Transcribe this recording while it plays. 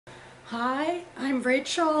Hi, I'm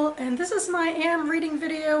Rachel, and this is my AM reading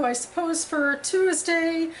video, I suppose for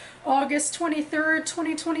Tuesday, August 23rd,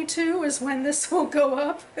 2022 is when this will go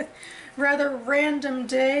up. Rather random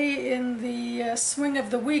day in the swing of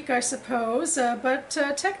the week, I suppose, but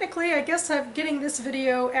technically I guess I'm getting this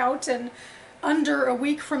video out in under a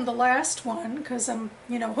week from the last one, because I'm,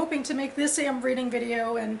 hoping to make this AM reading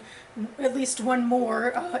video and at least one more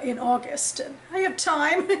in August. And I have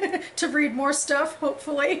time to read more stuff,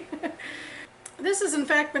 hopefully. This has in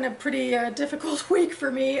fact been a pretty difficult week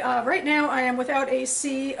for me. Right now I am without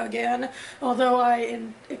AC again, although I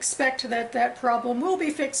expect that that problem will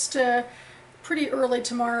be fixed pretty early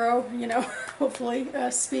tomorrow, hopefully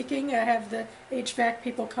speaking. I have the HVAC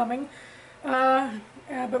people coming.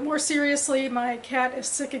 But more seriously, my cat is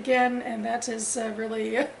sick again, and that is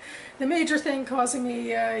really the major thing causing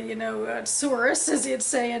me, soreness, as you'd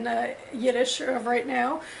say in Yiddish right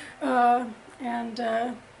now.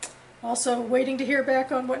 Also waiting to hear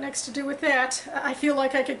back on what next to do with that. I feel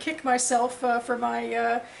like I could kick myself for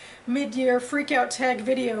my mid-year freakout tag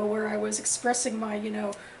video where I was expressing my,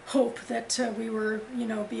 hope that we were,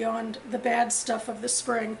 beyond the bad stuff of the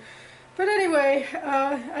spring. But anyway,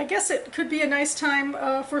 I guess it could be a nice time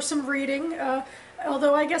for some reading,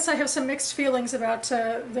 although I guess I have some mixed feelings about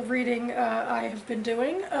the reading I have been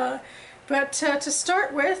doing. But to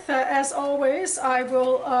start with, as always, I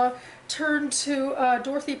will turn to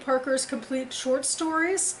Dorothy Parker's complete short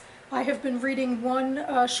stories. I have been reading one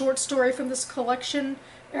short story from this collection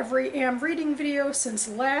every AM reading video since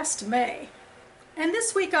last May. And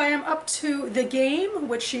this week I am up to The Game,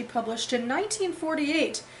 which she published in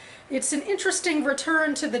 1948. It's an interesting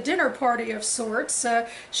return to the dinner party of sorts.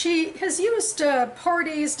 She has used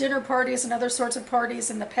parties, dinner parties, and other sorts of parties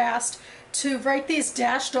in the past to write these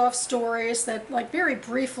dashed off stories that, like, very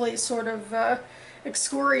briefly sort of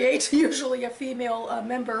excoriate usually a female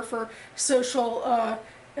member for social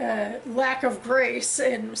lack of grace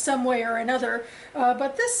in some way or another.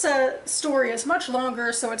 But this story is much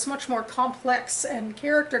longer, so it's much more complex and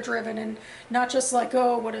character-driven, and not just like,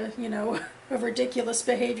 oh, what a, a ridiculous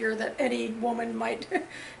behavior that any woman might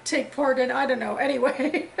take part in. I don't know.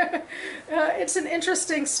 Anyway, it's an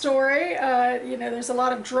interesting story. There's a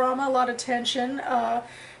lot of drama, a lot of tension.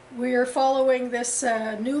 We're following this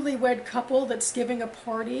newlywed couple that's giving a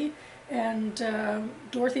party, and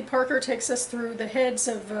Dorothy Parker takes us through the heads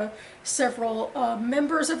of several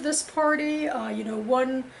members of this party.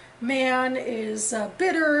 One man is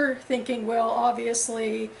bitter, thinking, well,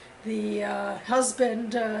 obviously the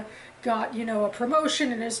husband got, a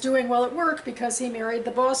promotion and is doing well at work because he married the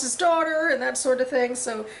boss's daughter and that sort of thing.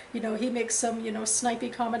 So, he makes some,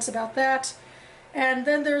 snipey comments about that. And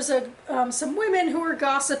then there's some women who are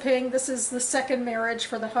gossiping. This is the second marriage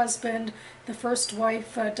for the husband. The first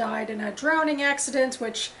wife died in a drowning accident,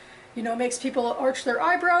 which, makes people arch their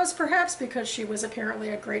eyebrows, perhaps, because she was apparently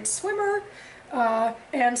a great swimmer.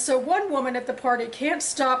 And so one woman at the party can't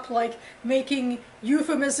stop, like, making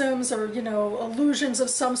euphemisms or, allusions of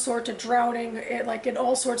some sort to drowning, like, in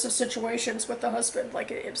all sorts of situations with the husband.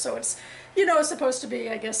 Like, so it's, supposed to be,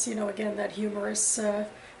 I guess, again, that humorous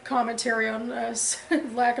commentary on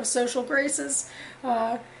lack of social graces.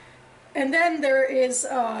 And then there is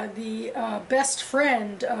the best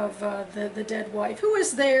friend of the dead wife, who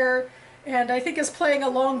is there and I think is playing a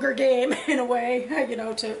longer game in a way,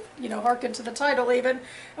 to, hearken to the title even,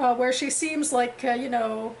 where she seems like,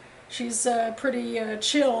 she's pretty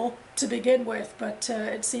chill to begin with, but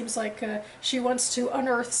it seems like she wants to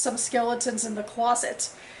unearth some skeletons in the closet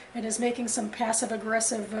and is making some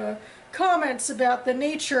passive-aggressive comments about the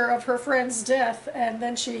nature of her friend's death, and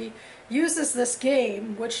then she uses this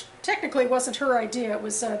game, which technically wasn't her idea, it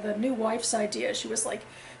was the new wife's idea. She was like,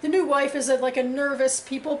 the new wife is like a nervous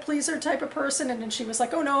people-pleaser type of person, and then she was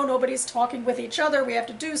like, oh no, nobody's talking with each other, we have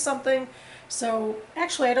to do something. So,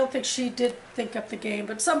 actually, I don't think she did think up the game,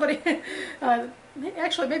 but somebody,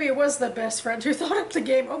 actually, maybe it was the best friend who thought up the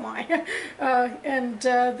game, oh my.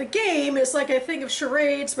 The game is like a thing of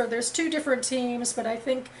charades where there's two different teams, but I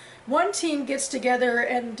think one team gets together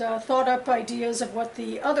and thought up ideas of what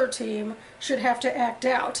the other team should have to act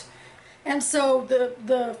out. And so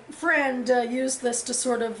the friend used this to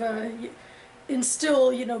sort of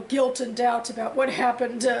instill, guilt and doubt about what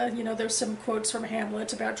happened. There's some quotes from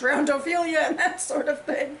Hamlet about drowned Ophelia and that sort of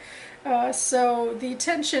thing. So the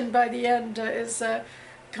tension by the end is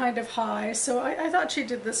kind of high. So I thought she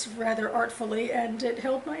did this rather artfully, and it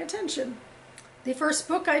held my attention. The first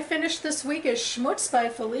book I finished this week is SHMUTZ by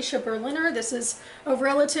Felicia Berliner. This is a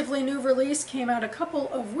relatively new release, came out a couple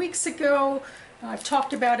of weeks ago. I've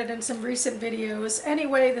talked about it in some recent videos.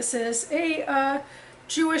 Anyway, this is a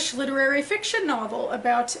Jewish literary fiction novel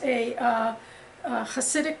about a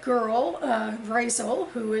Hasidic girl, Razel,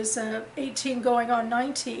 who is 18 going on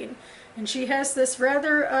 19. And she has this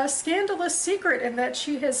rather scandalous secret in that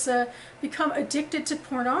she has become addicted to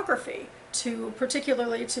pornography,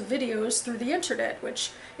 particularly to videos through the internet,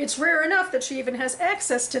 which it's rare enough that she even has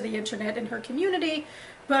access to the internet in her community.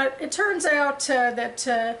 But it turns out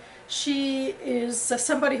that she is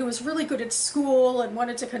somebody who is really good at school and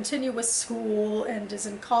wanted to continue with school and is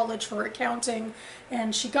in college for accounting.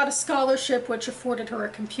 And she got a scholarship which afforded her a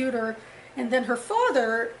computer. And then her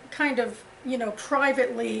father kind of,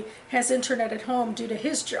 privately has internet at home due to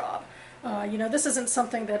his job. This isn't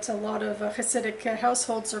something that a lot of Hasidic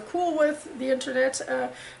households are cool with, the internet,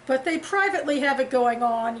 but they privately have it going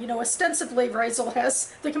on. Ostensibly Razel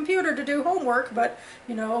has the computer to do homework, but,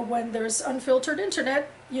 when there's unfiltered internet,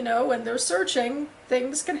 and they're searching,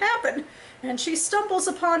 things can happen. And she stumbles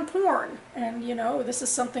upon porn, and, this is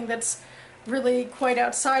something that's really quite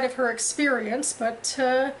outside of her experience, but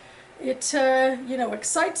it,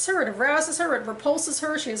 excites her, it arouses her, it repulses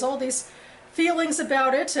her. She has all these feelings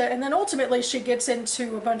about it, and then ultimately she gets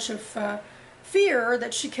into a bunch of fear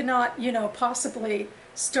that she cannot, possibly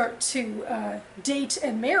start to date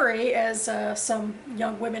and marry as some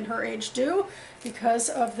young women her age do, because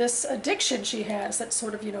of this addiction she has that's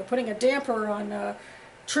sort of, putting a damper on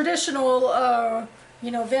traditional,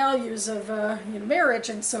 values of, marriage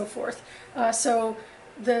and so forth. So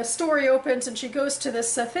the story opens and she goes to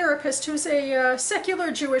this therapist who's a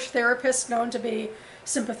secular Jewish therapist known to be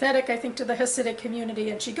sympathetic, I think, to the Hasidic community,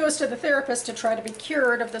 and she goes to the therapist to try to be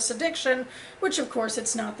cured of this addiction, which of course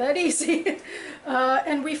it's not that easy.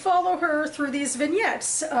 And we follow her through these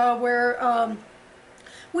vignettes where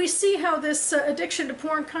we see how this addiction to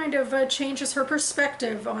porn kind of changes her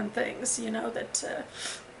perspective on things, that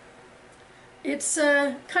it's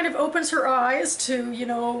kind of opens her eyes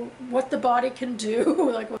to, what the body can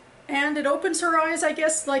do, and it opens her eyes, I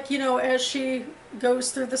guess, as she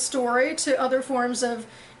goes through the story to other forms of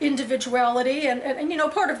individuality. And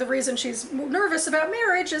part of the reason she's nervous about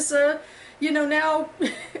marriage is, now,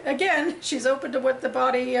 again, she's open to what the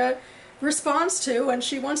body responds to, and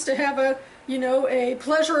she wants to have a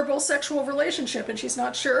pleasurable sexual relationship, and she's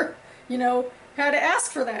not sure, how to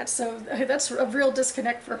ask for that. So that's a real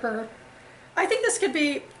disconnect for her. I think this could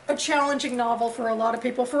be a challenging novel for a lot of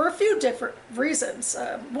people for a few different reasons.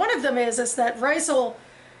 One of them is that Razel,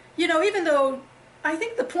 even though I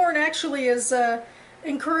think the porn actually is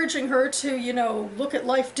encouraging her to, look at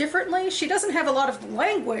life differently, she doesn't have a lot of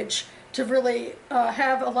language to really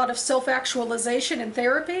have a lot of self-actualization in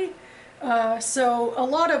therapy. So a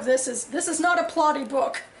lot of this is not a plotty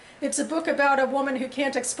book. It's a book about a woman who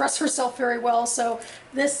can't express herself very well, so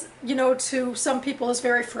this, to some people is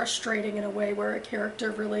very frustrating in a way where a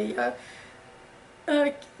character really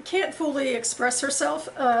can't fully express herself,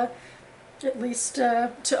 at least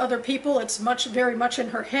to other people. It's very much in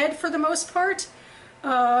her head for the most part.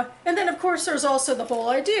 And then, of course, there's also the whole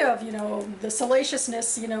idea of, the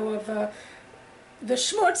salaciousness, of the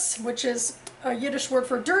SHMUTZ, which is a Yiddish word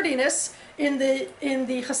for dirtiness, in the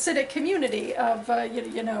Hasidic community of,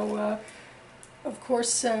 of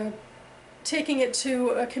course, taking it to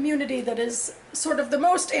a community that is sort of the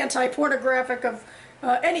most anti-pornographic of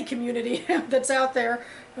any community that's out there.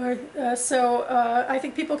 So I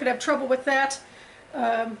think people could have trouble with that.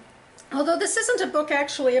 Although this isn't a book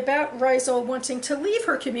actually about Razel wanting to leave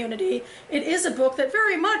her community, it is a book that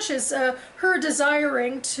very much is her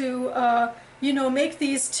desiring to make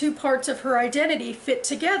these two parts of her identity fit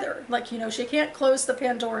together. She can't close the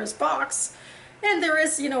Pandora's box. And there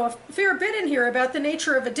is, a fair bit in here about the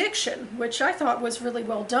nature of addiction, which I thought was really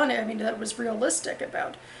well done. I mean, that was realistic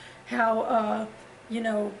about how,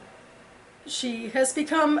 she has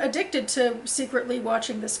become addicted to secretly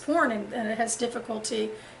watching this porn and has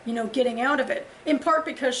difficulty, getting out of it. In part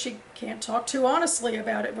because she can't talk too honestly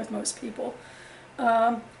about it with most people.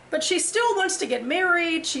 But she still wants to get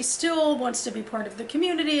married, she still wants to be part of the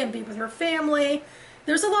community and be with her family.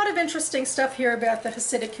 There's a lot of interesting stuff here about the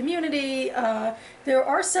Hasidic community. There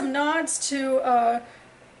are some nods to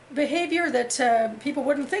behavior that people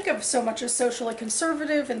wouldn't think of so much as socially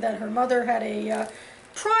conservative, and that her mother had a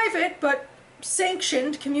private but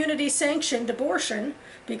sanctioned, community-sanctioned abortion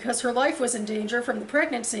because her life was in danger from the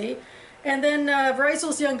pregnancy. And then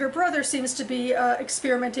Razel's younger brother seems to be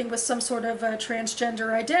experimenting with some sort of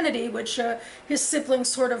transgender identity, which his siblings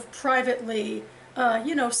sort of privately,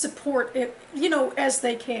 support it, as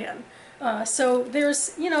they can. So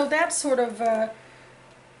there's, that sort of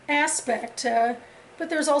aspect. But but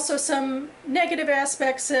there's also some negative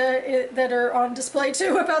aspects that are on display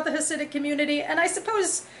too about the Hasidic community. And I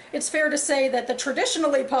suppose it's fair to say that the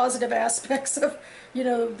traditionally positive aspects of, you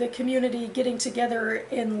know, the community getting together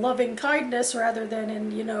in loving kindness rather than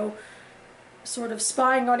in, you know, sort of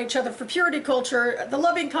spying on each other for purity culture, the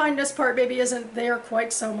loving kindness part maybe isn't there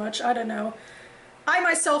quite so much. I don't know. I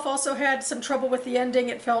myself also had some trouble with the ending.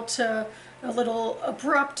 It felt a little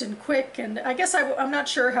abrupt and quick, and I guess I'm not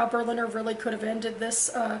sure how Berliner really could have ended this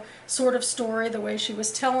sort of story the way she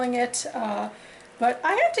was telling it, but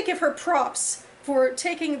I have to give her props for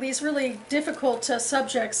taking these really difficult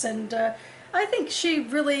subjects, and I think she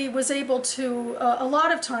really was able to, a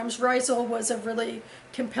lot of times Reisel was a really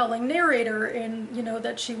compelling narrator in, you know,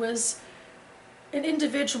 that she was an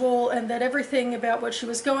individual and that everything about what she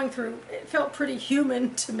was going through, it felt pretty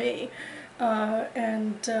human to me.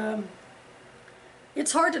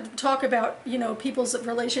 It's hard to talk about, you know, people's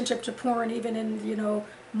relationship to porn even in, you know,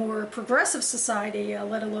 more progressive society,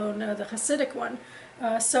 let alone the Hasidic one.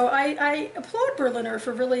 So I applaud Berliner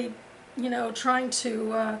for really, you know, trying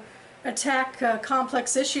to attack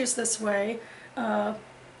complex issues this way.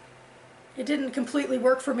 It didn't completely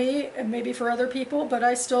work for me, and maybe for other people, but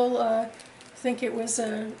I still think it was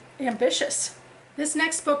ambitious. This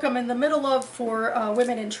next book I'm in the middle of for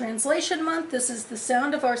Women in Translation Month. This is The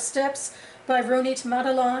Sound of Our Steps by Ronit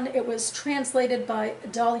Matalon. It was translated by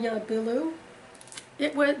Dalia Bilu.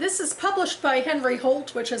 This is published by Henry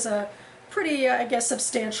Holt, which is a pretty, I guess,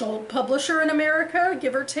 substantial publisher in America,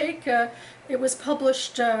 give or take. It was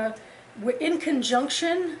published in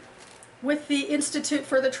conjunction with the Institute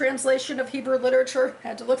for the Translation of Hebrew Literature.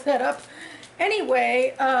 Had to look that up.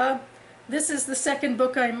 Anyway, this is the second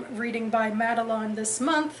book I'm reading by Matalon this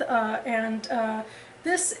month, and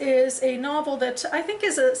this is a novel that I think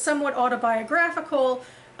is somewhat autobiographical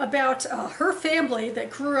about her family that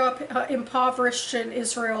grew up impoverished in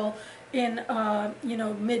Israel in you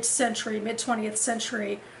know, mid-century, mid-20th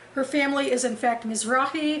century. Her family is in fact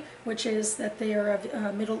Mizrahi, which is that they are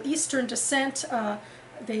of Middle Eastern descent.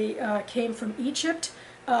 They came from Egypt,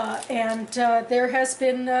 and there has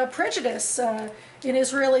been prejudice in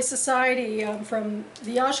Israeli society from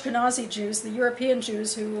the Ashkenazi Jews, the European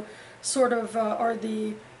Jews, who sort of are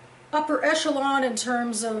the upper echelon in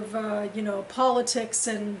terms of you know, politics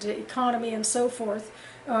and economy and so forth,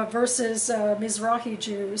 versus Mizrahi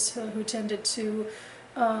Jews who tended to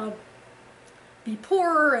be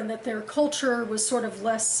poorer, and that their culture was sort of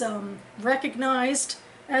less recognized,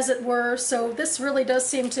 as it were. So this really does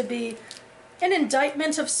seem to be an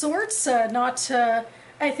indictment of sorts, not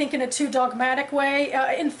I think in a too dogmatic way.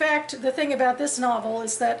 In fact, the thing about this novel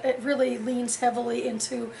is that it really leans heavily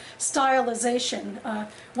into stylization.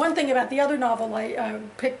 One thing about the other novel I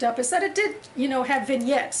picked up is that it did, you know, have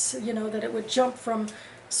vignettes, you know, that it would jump from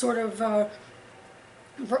sort of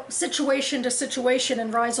situation to situation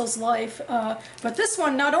in Reisel's life. But this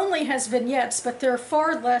one not only has vignettes, but they're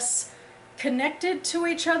far less connected to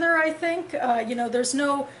each other, I think. You know, there's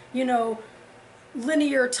no, you know,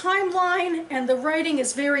 linear timeline, and the writing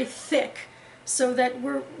is very thick, so that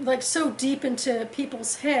we're like so deep into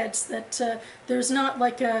people's heads that there's not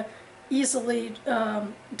like a easily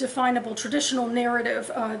definable traditional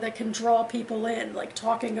narrative that can draw people in, like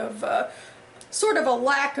talking of sort of a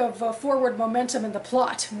lack of forward momentum in the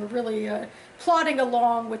plot. We're really plodding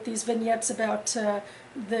along with these vignettes about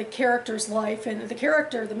the character's life, and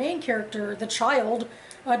the main character, the child,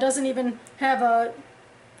 doesn't even have a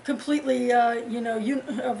completely, you know,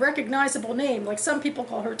 a recognizable name. Like, some people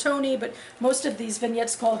call her Tony, but most of these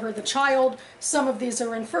vignettes call her the child. Some of these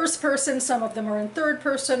are in first person, some of them are in third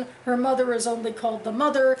person. Her mother is only called the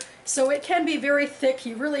mother. So it can be very thick.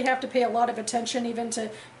 You really have to pay a lot of attention even to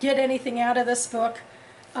get anything out of this book.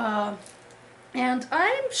 And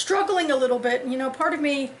I'm struggling a little bit. You know, part of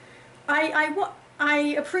me,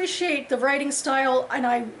 I appreciate the writing style, and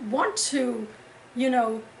I want to, you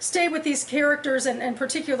know, stay with these characters, and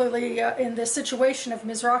particularly in this situation of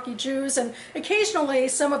Mizrahi Jews, and occasionally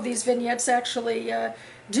some of these vignettes actually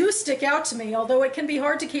do stick out to me, although it can be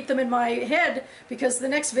hard to keep them in my head because the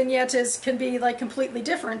next vignette can be like completely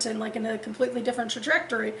different and like in a completely different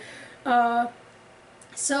trajectory.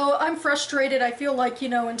 So I'm frustrated. I feel like, you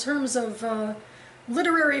know, in terms of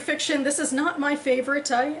literary fiction, this is not my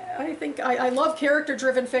favorite. I think I love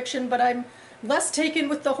character-driven fiction, but I'm less taken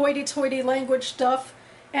with the hoity-toity language stuff,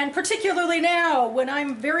 and particularly now when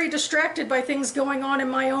I'm very distracted by things going on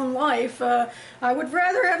in my own life. I would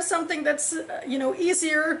rather have something that's, you know,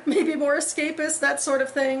 easier, maybe more escapist, that sort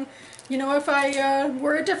of thing. You know, if I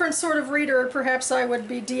were a different sort of reader, perhaps I would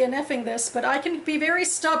be DNFing this, but I can be very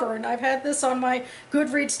stubborn. I've had this on my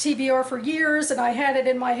Goodreads TBR for years, and I had it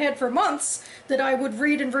in my head for months that I would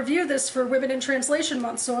read and review this for Women in Translation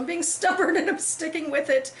Month, so I'm being stubborn and I'm sticking with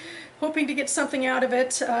it, hoping to get something out of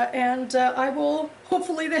it, and I will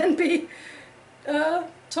hopefully then be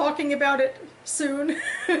talking about it soon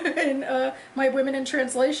in my Women in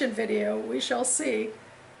Translation video. We shall see.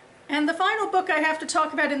 And the final book I have to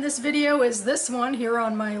talk about in this video is this one here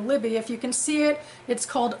on my Libby. If you can see it, it's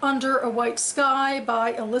called Under a White Sky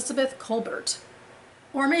by Elizabeth Kolbert.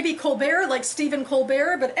 Or maybe Kolbert, like Stephen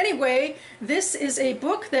Colbert, but anyway, this is a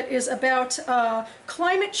book that is about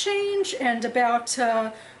climate change and about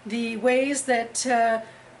the ways that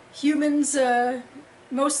humans,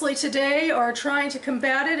 mostly today, are trying to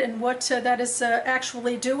combat it and what that is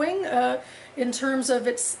actually doing in terms of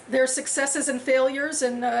their successes and failures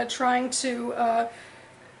in trying to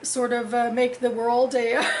sort of make the world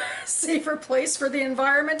a safer place for the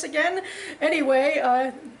environment again.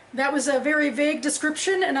 Anyway, that was a very vague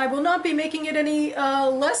description, and I will not be making it any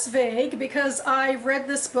less vague because I read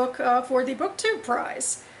this book for the BookTube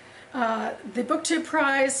Prize. The BookTube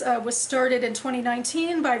Prize was started in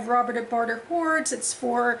 2019 by Robert Barter Hordes. It's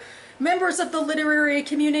for members of the literary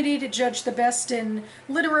community to judge the best in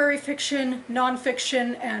literary fiction,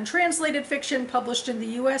 nonfiction, and translated fiction published in the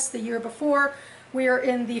US the year before. We are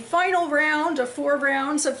in the final round of 4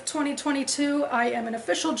 rounds of 2022. I am an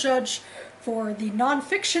official judge for the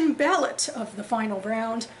nonfiction ballot of the final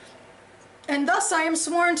round. And thus I am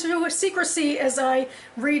sworn to secrecy as I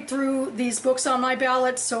read through these books on my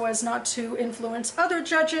ballot so as not to influence other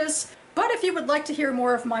judges. But if you would like to hear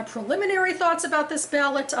more of my preliminary thoughts about this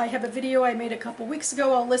ballot, I have a video I made a couple weeks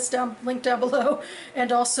ago. I'll link down below,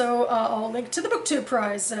 and also I'll link to the BookTube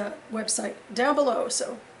Prize website down below,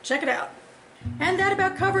 so check it out. And that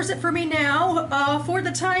about covers it for me now. For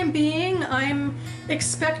the time being, I'm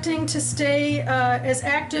expecting to stay as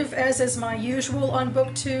active as is my usual on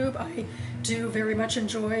BookTube. I do very much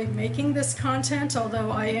enjoy making this content, although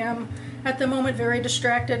I am at the moment very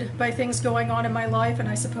distracted by things going on in my life, and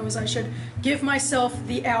I suppose I should give myself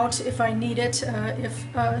the out if I need it, if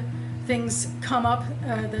things come up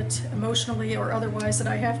that emotionally or otherwise that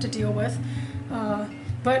I have to deal with.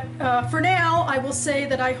 But for now, I will say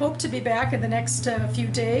that I hope to be back in the next few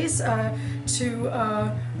days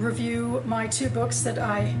to review my 2 books that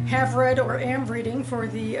I have read or am reading for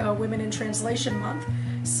the Women in Translation Month.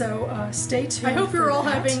 So stay tuned. I hope you're all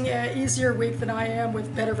having an easier week than I am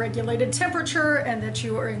with better regulated temperature and that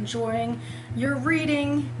you are enjoying your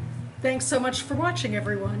reading. Thanks so much for watching,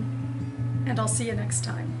 everyone, and I'll see you next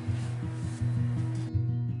time.